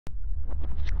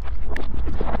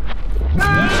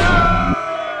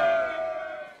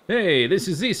Hey, this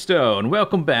is Zisteau, and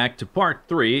welcome back to part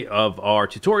 3 of our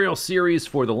tutorial series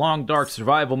for the Long Dark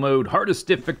Survival Mode, Hardest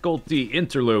Difficulty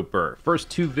Interloper. First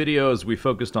 2 videos we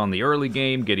focused on the early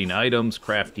game, getting items,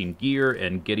 crafting gear,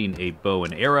 and getting a bow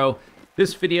and arrow.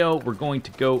 This video, we're going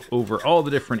to go over all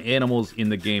the different animals in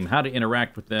the game, how to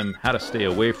interact with them, how to stay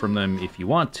away from them if you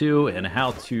want to, and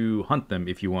how to hunt them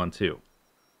if you want to.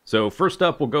 So first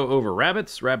up, we'll go over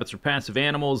rabbits. Rabbits are passive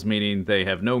animals, meaning they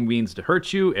have no means to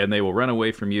hurt you, and they will run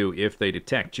away from you if they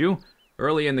detect you.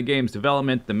 Early in the game's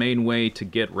development, the main way to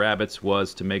get rabbits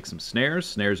was to make some snares.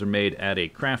 Snares are made at a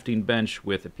crafting bench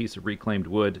with a piece of reclaimed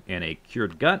wood and a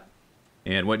cured gut.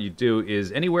 And what you do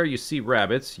is, anywhere you see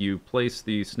rabbits, you place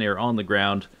the snare on the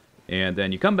ground, and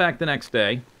then you come back the next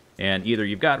day, and either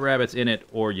you've got rabbits in it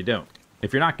or you don't.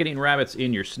 If you're not getting rabbits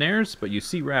in your snares, but you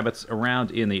see rabbits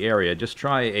around in the area, just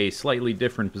try a slightly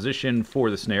different position for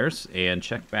the snares and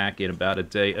check back in about a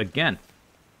day again.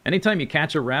 Anytime you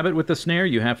catch a rabbit with the snare,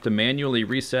 you have to manually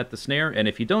reset the snare, and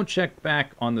if you don't check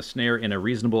back on the snare in a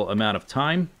reasonable amount of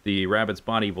time, the rabbit's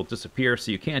body will disappear,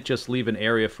 so you can't just leave an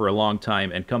area for a long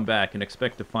time and come back and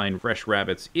expect to find fresh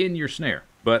rabbits in your snare.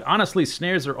 But honestly,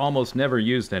 snares are almost never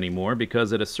used anymore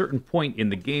because at a certain point in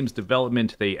the game's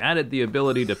development, they added the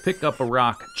ability to pick up a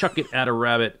rock, chuck it at a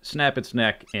rabbit, snap its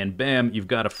neck, and bam, you've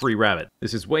got a free rabbit.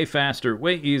 This is way faster,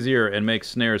 way easier, and makes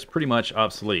snares pretty much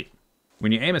obsolete.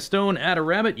 When you aim a stone at a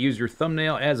rabbit, use your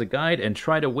thumbnail as a guide and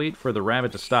try to wait for the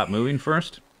rabbit to stop moving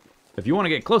first. If you want to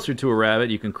get closer to a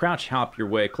rabbit, you can crouch hop your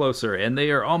way closer, and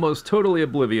they are almost totally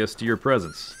oblivious to your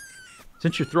presence.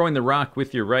 Since you're throwing the rock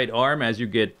with your right arm, as you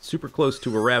get super close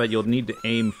to a rabbit, you'll need to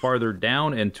aim farther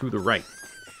down and to the right.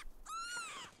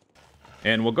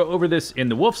 And we'll go over this in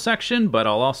the wolf section, but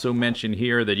I'll also mention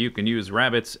here that you can use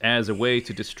rabbits as a way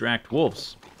to distract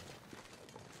wolves.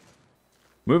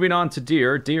 Moving on to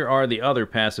deer. Deer are the other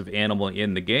passive animal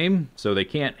in the game, so they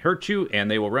can't hurt you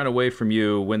and they will run away from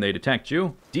you when they detect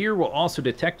you. Deer will also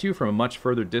detect you from a much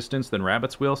further distance than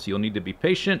rabbits will, so you'll need to be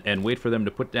patient and wait for them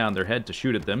to put down their head to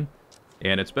shoot at them.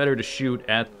 And it's better to shoot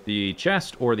at the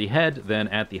chest or the head than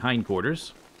at the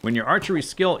hindquarters. When your archery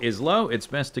skill is low, it's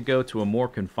best to go to a more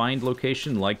confined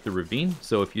location like the ravine.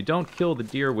 So if you don't kill the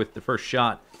deer with the first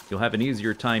shot, you'll have an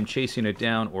easier time chasing it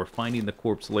down or finding the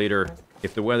corpse later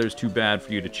if the weather's too bad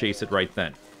for you to chase it right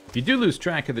then. If you do lose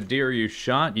track of the deer you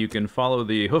shot, you can follow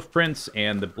the hoof prints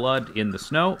and the blood in the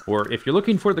snow. Or if you're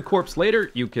looking for the corpse later,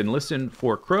 you can listen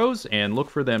for crows and look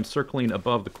for them circling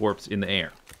above the corpse in the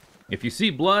air. If you see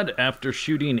blood after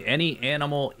shooting any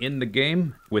animal in the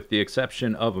game, with the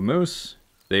exception of a moose,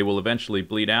 they will eventually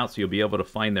bleed out, so you'll be able to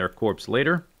find their corpse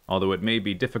later. Although it may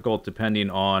be difficult depending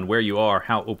on where you are,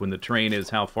 how open the terrain is,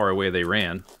 how far away they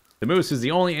ran. The moose is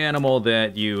the only animal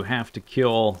that you have to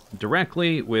kill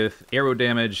directly with arrow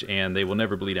damage, and they will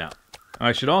never bleed out.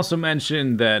 I should also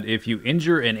mention that if you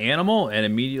injure an animal and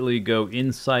immediately go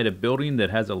inside a building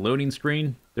that has a loading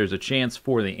screen, there's a chance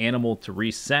for the animal to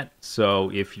reset.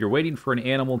 So if you're waiting for an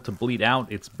animal to bleed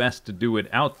out, it's best to do it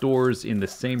outdoors in the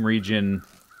same region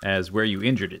as where you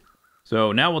injured it.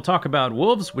 So now we'll talk about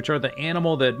wolves, which are the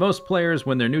animal that most players,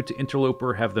 when they're new to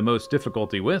Interloper, have the most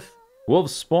difficulty with.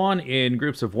 Wolves spawn in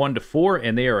groups of 1 to 4,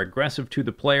 and they are aggressive to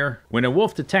the player. When a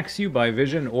wolf detects you by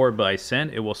vision or by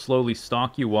scent, it will slowly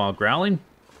stalk you while growling.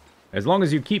 As long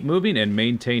as you keep moving and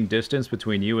maintain distance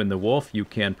between you and the wolf, you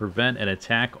can prevent an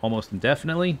attack almost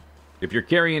indefinitely. If you're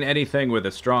carrying anything with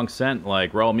a strong scent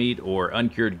like raw meat or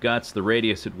uncured guts, the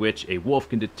radius at which a wolf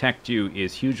can detect you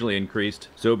is hugely increased,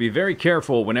 so be very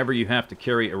careful whenever you have to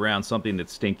carry around something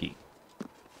that's stinky.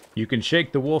 You can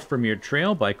shake the wolf from your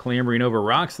trail by clambering over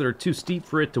rocks that are too steep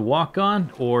for it to walk on,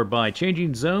 or by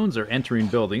changing zones or entering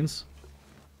buildings.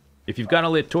 If you've got a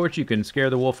lit torch, you can scare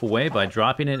the wolf away by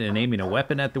dropping it and aiming a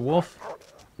weapon at the wolf.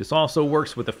 This also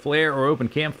works with a flare or open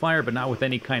campfire, but not with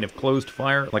any kind of closed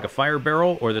fire, like a fire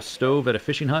barrel or the stove at a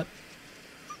fishing hut.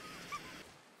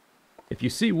 If you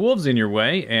see wolves in your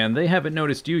way, and they haven't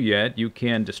noticed you yet, you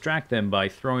can distract them by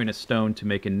throwing a stone to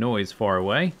make a noise far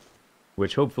away,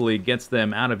 which hopefully gets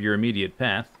them out of your immediate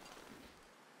path.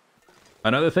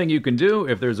 Another thing you can do,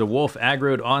 if there's a wolf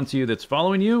aggroed onto you that's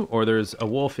following you, or there's a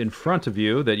wolf in front of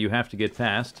you that you have to get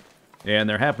past, and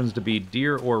there happens to be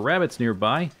deer or rabbits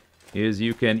nearby, is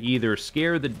you can either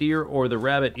scare the deer or the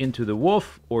rabbit into the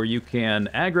wolf, or you can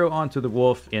aggro onto the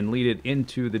wolf and lead it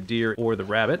into the deer or the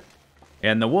rabbit.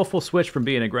 And the wolf will switch from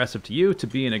being aggressive to you to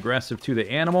being aggressive to the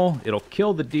animal. It'll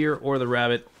kill the deer or the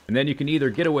rabbit, and then you can either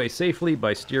get away safely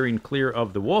by steering clear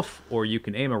of the wolf, or you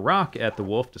can aim a rock at the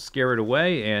wolf to scare it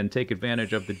away and take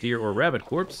advantage of the deer or rabbit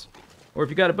corpse. Or if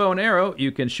you got a bow and arrow,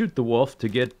 you can shoot the wolf to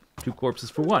get 2 corpses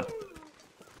for 1.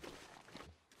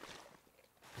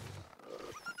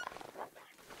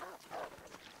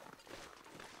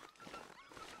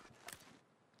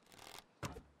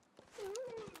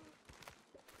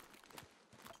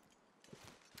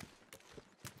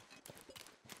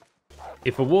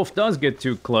 If a wolf does get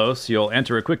too close, you'll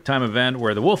enter a quick time event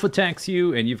where the wolf attacks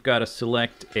you and you've got to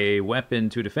select a weapon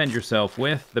to defend yourself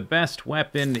with. The best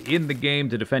weapon in the game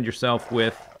to defend yourself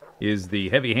with is the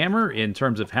heavy hammer in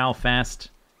terms of how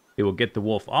fast it will get the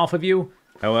wolf off of you.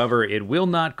 However, it will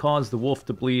not cause the wolf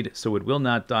to bleed, so it will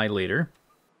not die later.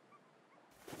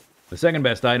 The second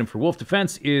best item for wolf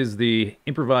defense is the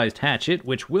improvised hatchet,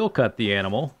 which will cut the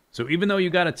animal. So even though you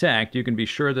got attacked, you can be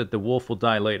sure that the wolf will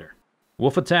die later.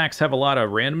 Wolf attacks have a lot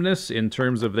of randomness in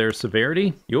terms of their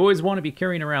severity. You always want to be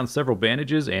carrying around several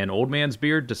bandages and old man's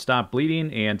beard to stop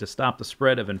bleeding and to stop the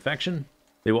spread of infection.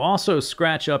 They will also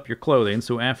scratch up your clothing,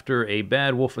 so after a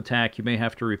bad wolf attack, you may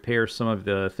have to repair some of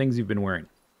the things you've been wearing.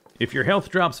 If your health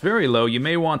drops very low, you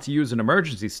may want to use an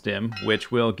emergency stim,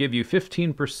 which will give you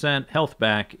 15% health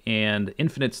back and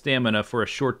infinite stamina for a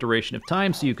short duration of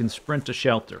time so you can sprint to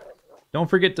shelter. Don't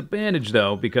forget to bandage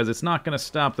though, because it's not going to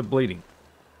stop the bleeding.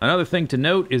 Another thing to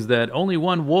note is that only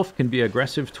one wolf can be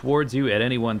aggressive towards you at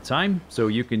any one time, so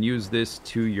you can use this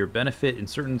to your benefit in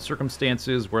certain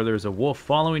circumstances where there's a wolf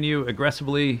following you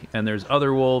aggressively and there's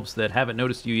other wolves that haven't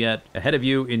noticed you yet ahead of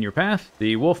you in your path.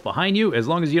 The wolf behind you, as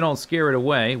long as you don't scare it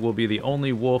away, will be the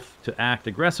only wolf to act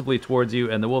aggressively towards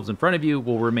you, and the wolves in front of you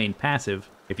will remain passive.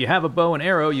 If you have a bow and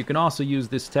arrow, you can also use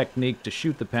this technique to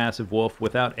shoot the passive wolf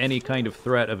without any kind of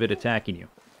threat of it attacking you.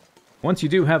 Once you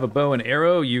do have a bow and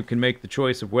arrow, you can make the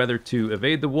choice of whether to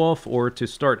evade the wolf or to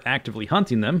start actively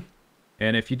hunting them.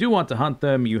 And if you do want to hunt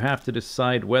them, you have to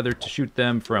decide whether to shoot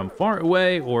them from far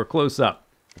away or close up.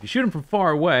 If you shoot them from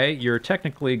far away, you're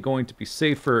technically going to be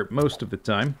safer most of the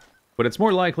time, but it's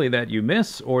more likely that you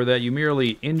miss or that you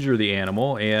merely injure the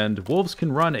animal, and wolves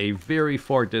can run a very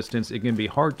far distance. It can be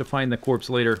hard to find the corpse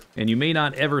later, and you may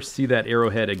not ever see that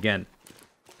arrowhead again.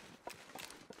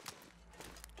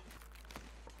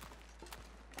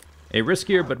 A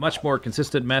riskier but much more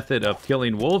consistent method of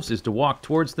killing wolves is to walk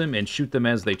towards them and shoot them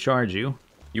as they charge you.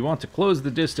 You want to close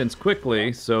the distance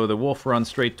quickly so the wolf runs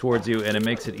straight towards you and it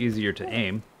makes it easier to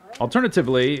aim.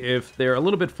 Alternatively, if they're a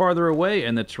little bit farther away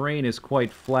and the terrain is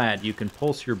quite flat, you can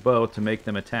pulse your bow to make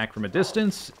them attack from a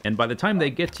distance, and by the time they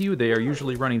get to you, they are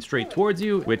usually running straight towards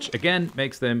you, which again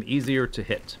makes them easier to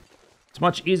hit. It's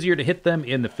much easier to hit them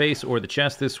in the face or the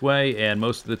chest this way, and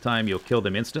most of the time you'll kill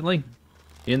them instantly.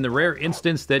 In the rare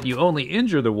instance that you only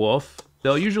injure the wolf,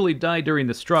 they'll usually die during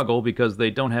the struggle because they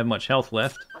don't have much health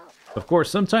left. Of course,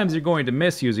 sometimes you're going to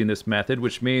miss using this method,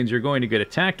 which means you're going to get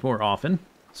attacked more often.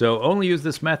 So only use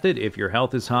this method if your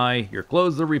health is high, your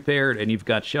clothes are repaired, and you've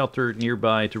got shelter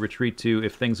nearby to retreat to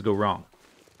if things go wrong.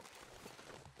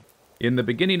 In the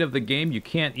beginning of the game, you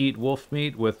can't eat wolf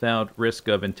meat without risk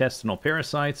of intestinal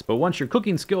parasites, but once your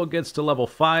cooking skill gets to level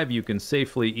 5, you can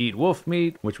safely eat wolf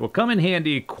meat, which will come in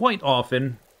handy quite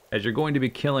often, as you're going to be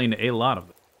killing a lot of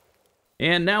them.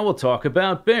 And now we'll talk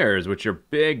about bears, which are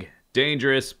big,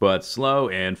 dangerous, but slow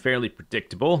and fairly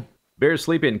predictable. Bears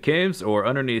sleep in caves or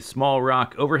underneath small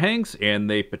rock overhangs, and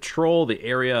they patrol the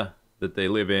area that they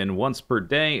live in once per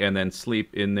day and then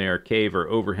sleep in their cave or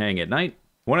overhang at night.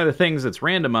 One of the things that's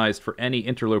randomized for any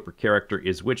Interloper character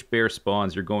is which bear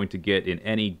spawns you're going to get in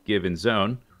any given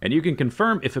zone, and you can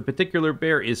confirm if a particular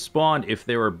bear is spawned if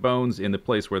there are bones in the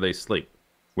place where they sleep.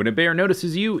 When a bear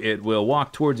notices you, it will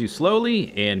walk towards you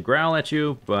slowly and growl at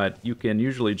you, but you can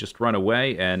usually just run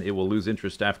away and it will lose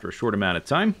interest after a short amount of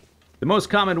time. The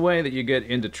most common way that you get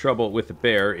into trouble with a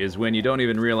bear is when you don't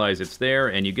even realize it's there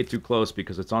and you get too close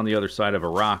because it's on the other side of a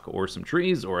rock or some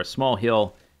trees or a small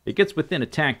hill. It gets within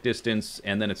attack distance,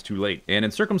 and then it's too late. And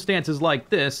in circumstances like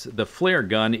this, the flare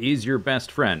gun is your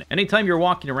best friend. Anytime you're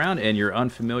walking around and you're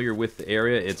unfamiliar with the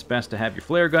area, it's best to have your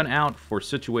flare gun out for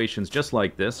situations just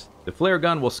like this. The flare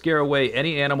gun will scare away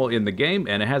any animal in the game,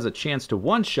 and it has a chance to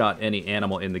one-shot any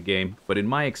animal in the game, but in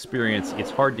my experience,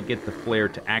 it's hard to get the flare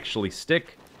to actually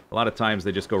stick. A lot of times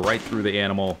they just go right through the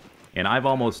animal, and I've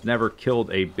almost never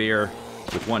killed a bear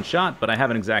with one shot, but I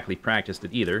haven't exactly practiced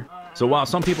it either. So while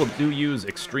some people do use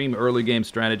extreme early game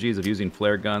strategies of using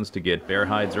flare guns to get bear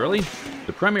hides early,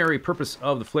 the primary purpose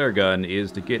of the flare gun is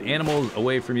to get animals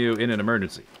away from you in an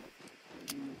emergency.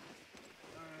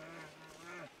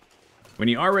 When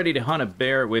you are ready to hunt a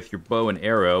bear with your bow and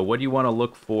arrow, what you want to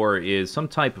look for is some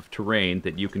type of terrain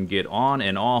that you can get on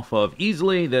and off of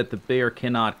easily that the bear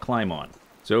cannot climb on.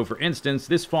 So for instance,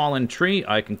 this fallen tree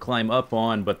I can climb up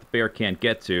on, but the bear can't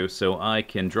get to, so I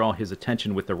can draw his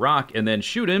attention with the rock and then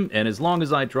shoot him, and as long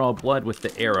as I draw blood with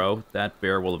the arrow, that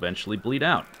bear will eventually bleed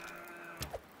out.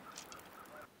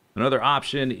 Another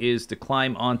option is to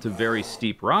climb onto very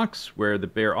steep rocks, where the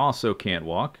bear also can't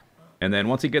walk, and then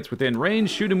once he gets within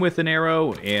range, shoot him with an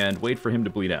arrow and wait for him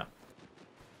to bleed out.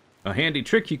 A handy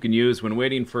trick you can use when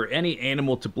waiting for any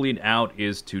animal to bleed out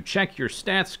is to check your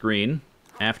stat screen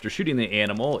after shooting the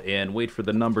animal and wait for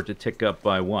the number to tick up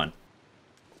by 1.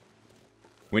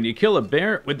 When you kill a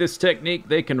bear with this technique,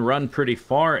 they can run pretty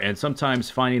far, and sometimes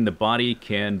finding the body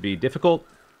can be difficult.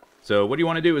 So what you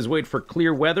want to do is wait for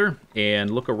clear weather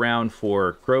and look around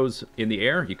for crows in the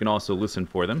air. You can also listen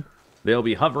for them. They'll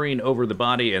be hovering over the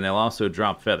body, and they'll also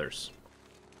drop feathers.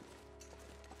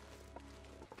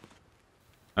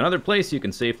 Another place you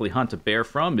can safely hunt a bear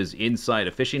from is inside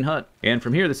a fishing hut. And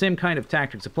from here, the same kind of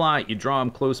tactics apply. You draw him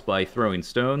close by throwing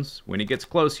stones. When he gets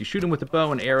close, you shoot him with a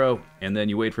bow and arrow, and then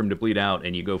you wait for him to bleed out,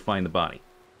 and you go find the body.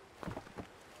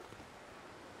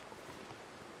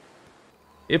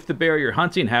 If the bear you're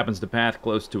hunting happens to pass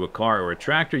close to a car or a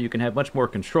tractor, you can have much more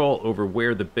control over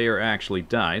where the bear actually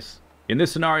dies. In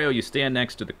this scenario, you stand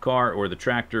next to the car or the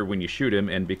tractor when you shoot him,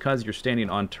 and because you're standing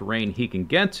on terrain he can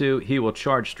get to, he will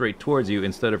charge straight towards you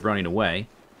instead of running away.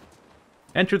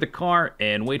 Enter the car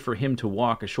and wait for him to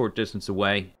walk a short distance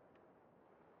away,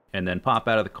 and then pop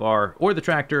out of the car or the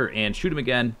tractor and shoot him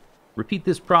again. Repeat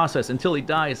this process until he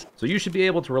dies, so you should be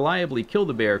able to reliably kill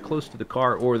the bear close to the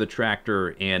car or the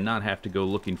tractor and not have to go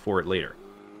looking for it later.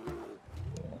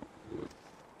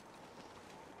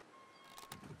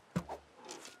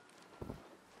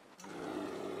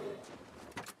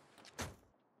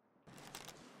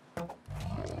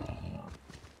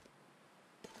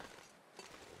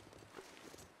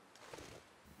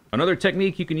 Another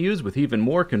technique you can use with even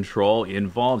more control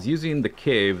involves using the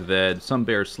cave that some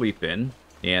bears sleep in,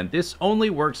 and this only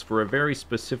works for a very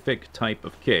specific type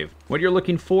of cave. What you're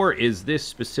looking for is this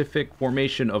specific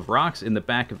formation of rocks in the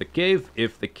back of the cave.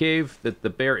 If the cave that the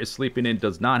bear is sleeping in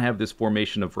does not have this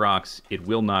formation of rocks, it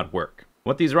will not work.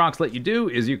 What these rocks let you do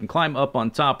is you can climb up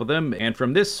on top of them, and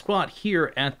from this spot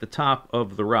here at the top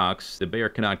of the rocks, the bear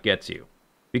cannot get to you.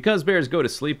 Because bears go to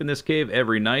sleep in this cave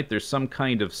every night, there's some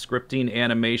kind of scripting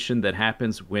animation that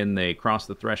happens when they cross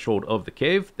the threshold of the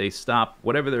cave. They stop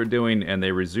whatever they're doing and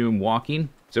they resume walking.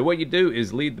 So what you do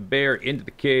is lead the bear into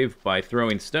the cave by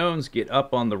throwing stones, get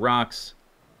up on the rocks,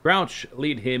 crouch,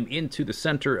 lead him into the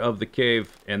center of the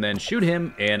cave, and then shoot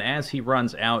him, and as he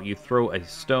runs out, you throw a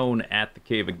stone at the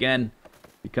cave again.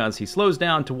 Because he slows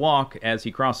down to walk as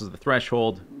he crosses the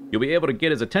threshold, you'll be able to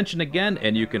get his attention again,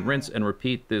 and you can rinse and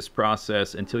repeat this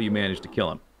process until you manage to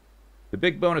kill him. The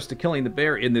big bonus to killing the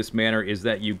bear in this manner is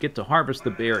that you get to harvest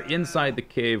the bear inside the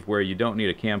cave where you don't need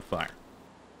a campfire.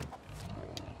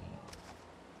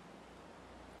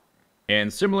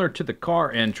 And similar to the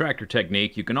car and tractor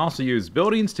technique, you can also use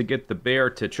buildings to get the bear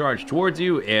to charge towards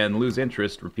you and lose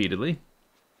interest repeatedly.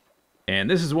 And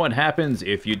this is what happens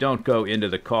if you don't go into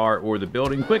the car or the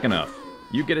building quick enough.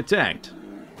 You get attacked.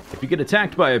 If you get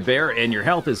attacked by a bear and your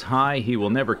health is high, he will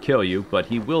never kill you, but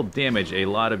he will damage a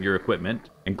lot of your equipment,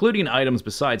 including items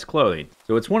besides clothing.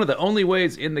 So it's one of the only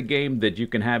ways in the game that you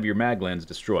can have your maglans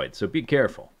destroyed, so be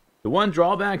careful. The one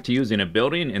drawback to using a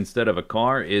building instead of a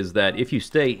car is that if you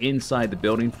stay inside the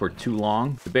building for too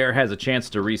long, the bear has a chance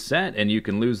to reset and you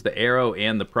can lose the arrow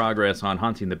and the progress on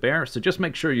hunting the bear, so just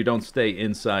make sure you don't stay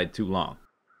inside too long.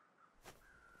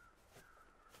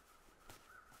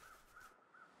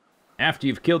 After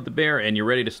you've killed the bear and you're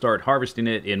ready to start harvesting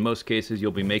it, in most cases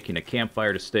you'll be making a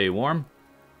campfire to stay warm.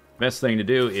 Best thing to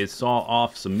do is saw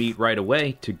off some meat right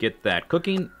away to get that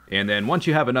cooking, and then once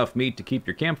you have enough meat to keep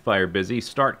your campfire busy,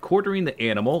 start quartering the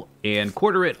animal and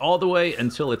quarter it all the way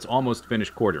until it's almost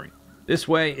finished quartering. This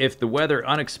way, if the weather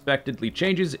unexpectedly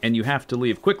changes and you have to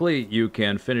leave quickly, you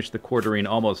can finish the quartering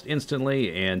almost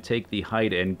instantly and take the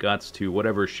hide and guts to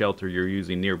whatever shelter you're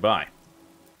using nearby.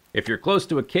 If you're close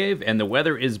to a cave and the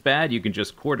weather is bad, you can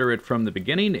just quarter it from the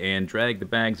beginning and drag the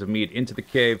bags of meat into the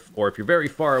cave, or if you're very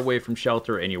far away from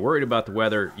shelter and you're worried about the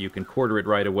weather, you can quarter it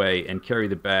right away and carry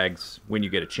the bags when you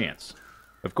get a chance.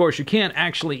 Of course, you can't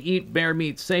actually eat bear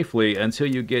meat safely until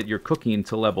you get your cooking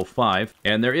to level 5,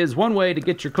 and there is one way to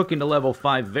get your cooking to level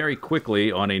 5 very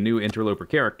quickly on a new Interloper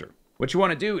character. What you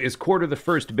want to do is quarter the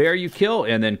first bear you kill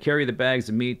and then carry the bags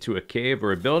of meat to a cave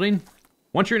or a building.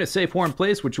 Once you're in a safe, warm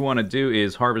place, what you want to do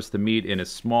is harvest the meat in as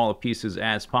small pieces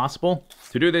as possible.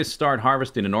 To do this, start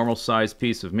harvesting a normal-sized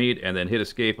piece of meat and then hit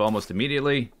escape almost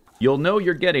immediately. You'll know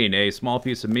you're getting a small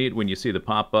piece of meat when you see the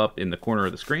pop-up in the corner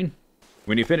of the screen.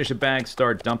 When you finish a bag,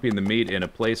 start dumping the meat in a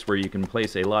place where you can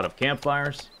place a lot of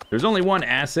campfires. There's only one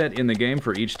asset in the game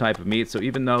for each type of meat, so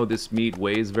even though this meat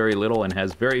weighs very little and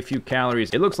has very few calories,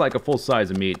 it looks like a full size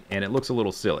of meat, and it looks a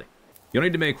little silly. You'll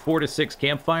need to make 4 to 6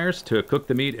 campfires to cook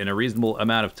the meat in a reasonable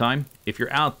amount of time. If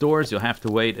you're outdoors, you'll have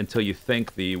to wait until you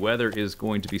think the weather is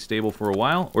going to be stable for a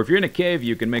while. Or if you're in a cave,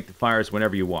 you can make the fires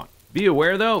whenever you want. Be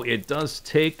aware though, it does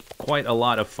take quite a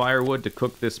lot of firewood to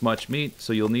cook this much meat,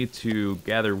 so you'll need to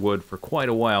gather wood for quite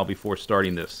a while before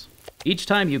starting this. Each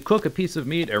time you cook a piece of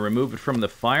meat and remove it from the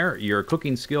fire, your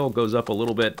cooking skill goes up a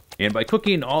little bit, and by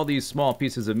cooking all these small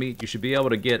pieces of meat, you should be able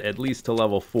to get at least to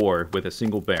level 4 with a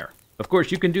single bear. Of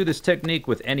course, you can do this technique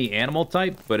with any animal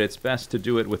type, but it's best to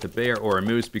do it with a bear or a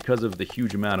moose because of the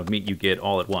huge amount of meat you get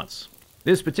all at once.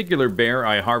 This particular bear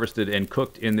I harvested and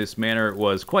cooked in this manner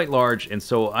was quite large, and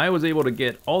so I was able to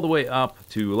get all the way up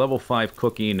to level 5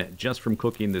 cooking just from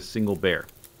cooking this single bear.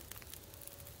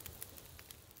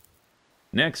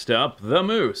 Next up, the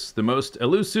moose, the most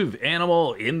elusive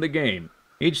animal in the game.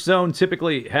 Each zone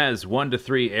typically has 1 to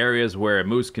 3 areas where a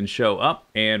moose can show up,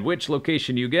 and which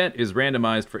location you get is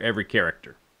randomized for every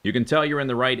character. You can tell you're in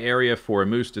the right area for a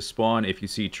moose to spawn if you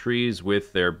see trees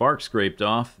with their bark scraped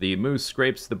off. The moose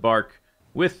scrapes the bark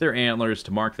with their antlers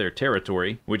to mark their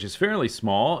territory, which is fairly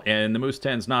small, and the moose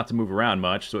tends not to move around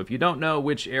much, so if you don't know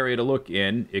which area to look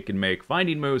in, it can make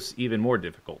finding moose even more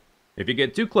difficult. If you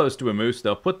get too close to a moose,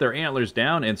 they'll put their antlers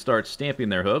down and start stamping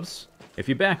their hooves. If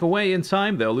you back away in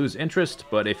time, they'll lose interest,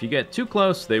 but if you get too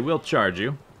close, they will charge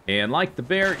you. And like the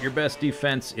bear, your best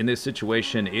defense in this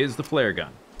situation is the flare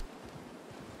gun.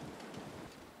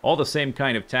 All the same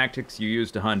kind of tactics you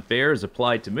use to hunt bears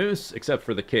apply to moose, except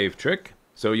for the cave trick.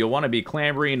 So you'll want to be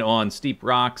clambering on steep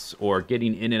rocks, or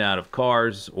getting in and out of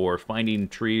cars, or finding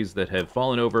trees that have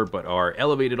fallen over but are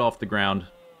elevated off the ground.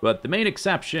 But the main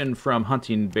exception from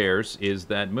hunting bears is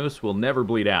that moose will never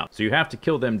bleed out, so you have to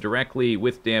kill them directly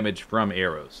with damage from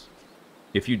arrows.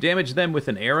 If you damage them with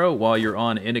an arrow while you're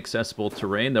on inaccessible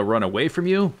terrain, they'll run away from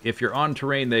you. If you're on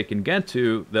terrain they can get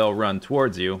to, they'll run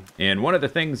towards you. And one of the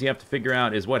things you have to figure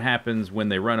out is what happens when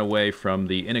they run away from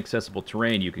the inaccessible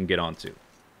terrain you can get onto.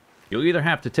 You'll either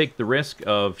have to take the risk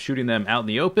of shooting them out in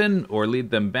the open, or lead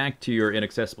them back to your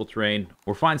inaccessible terrain,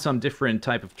 or find some different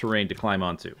type of terrain to climb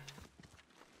onto.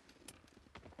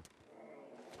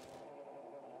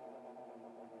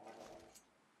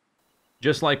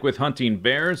 Just like with hunting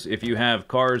bears, if you have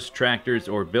cars, tractors,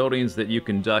 or buildings that you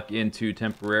can duck into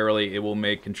temporarily, it will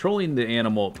make controlling the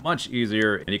animal much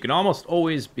easier, and you can almost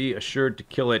always be assured to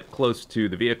kill it close to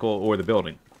the vehicle or the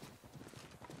building.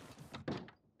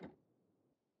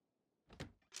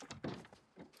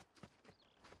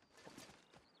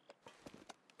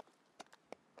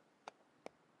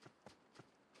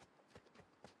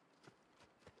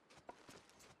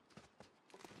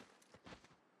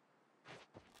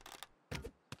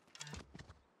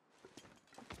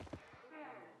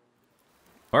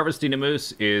 Harvesting a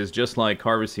moose is just like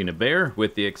harvesting a bear,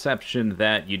 with the exception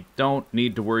that you don't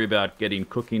need to worry about getting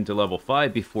cooking to level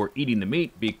 5 before eating the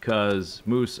meat, because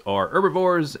moose are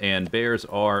herbivores and bears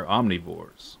are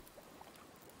omnivores.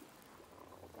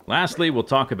 Lastly, we'll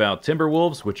talk about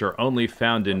Timberwolves, which are only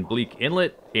found in Bleak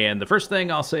Inlet, and the first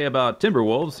thing I'll say about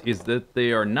Timberwolves is that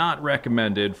they are not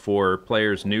recommended for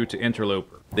players new to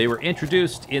Interloper. They were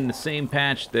introduced in the same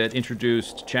patch that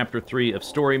introduced Chapter 3 of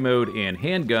Story Mode and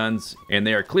handguns, and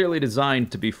they are clearly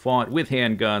designed to be fought with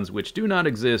handguns, which do not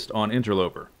exist on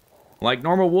Interloper. Like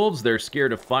normal wolves, they're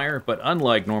scared of fire, but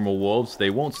unlike normal wolves, they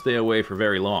won't stay away for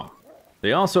very long.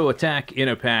 They also attack in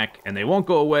a pack, and they won't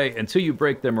go away until you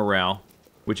break their morale,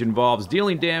 which involves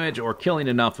dealing damage or killing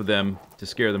enough of them to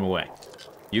scare them away.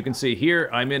 You can see here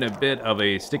I'm in a bit of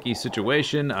a sticky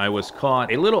situation. I was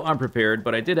caught a little unprepared,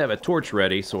 but I did have a torch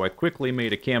ready, so I quickly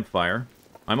made a campfire.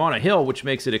 I'm on a hill, which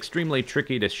makes it extremely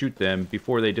tricky to shoot them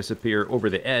before they disappear over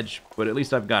the edge, but at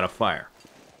least I've got a fire.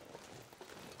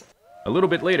 A little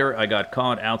bit later, I got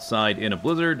caught outside in a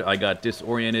blizzard. I got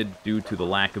disoriented due to the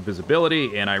lack of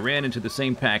visibility, and I ran into the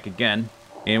same pack again.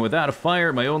 And without a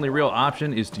fire, my only real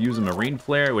option is to use a marine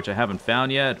flare, which I haven't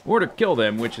found yet, or to kill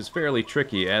them, which is fairly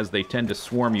tricky as they tend to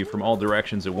swarm you from all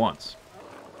directions at once.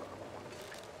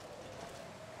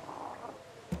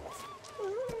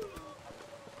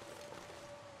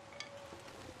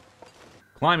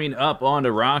 Climbing up onto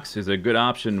rocks is a good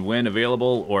option when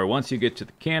available, or once you get to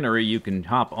the cannery, you can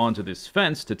hop onto this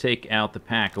fence to take out the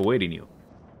pack awaiting you.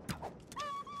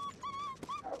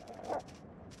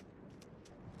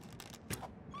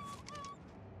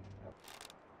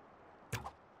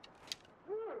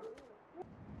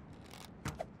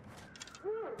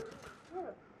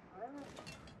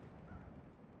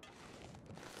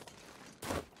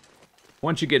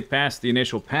 Once you get past the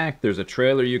initial pack, there's a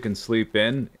trailer you can sleep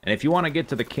in, and if you want to get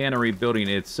to the cannery building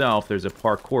itself, there's a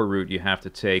parkour route you have to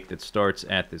take that starts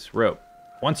at this rope.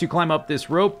 Once you climb up this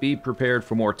rope, be prepared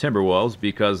for more Timberwolves,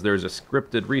 because there's a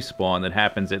scripted respawn that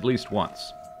happens at least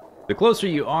once. The closer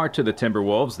you are to the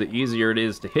Timberwolves, the easier it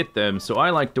is to hit them, so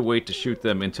I like to wait to shoot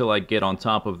them until I get on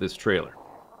top of this trailer.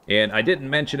 And I didn't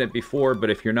mention it before, but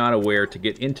if you're not aware, to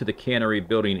get into the cannery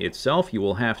building itself, you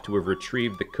will have to have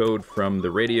retrieved the code from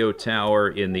the radio tower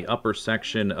in the upper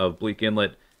section of Bleak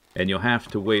Inlet, and you'll have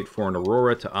to wait for an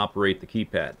Aurora to operate the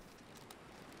keypad.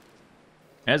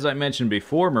 As I mentioned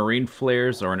before, marine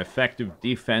flares are an effective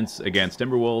defense against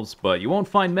Timberwolves, but you won't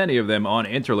find many of them on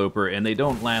Interloper, and they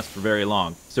don't last for very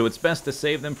long. So it's best to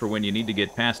save them for when you need to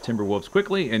get past Timberwolves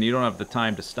quickly, and you don't have the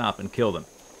time to stop and kill them.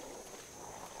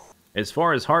 As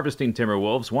far as harvesting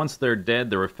Timberwolves, once they're dead,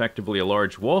 they're effectively a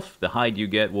large wolf. The hide you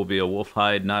get will be a wolf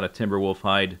hide, not a Timberwolf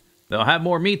hide. They'll have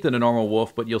more meat than a normal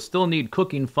wolf, but you'll still need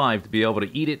cooking 5 to be able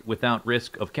to eat it without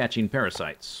risk of catching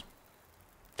parasites.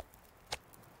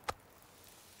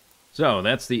 So,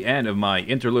 that's the end of my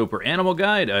Interloper Animal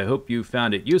Guide. I hope you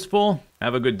found it useful.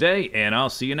 Have a good day, and I'll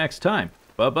see you next time.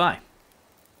 Bye-bye.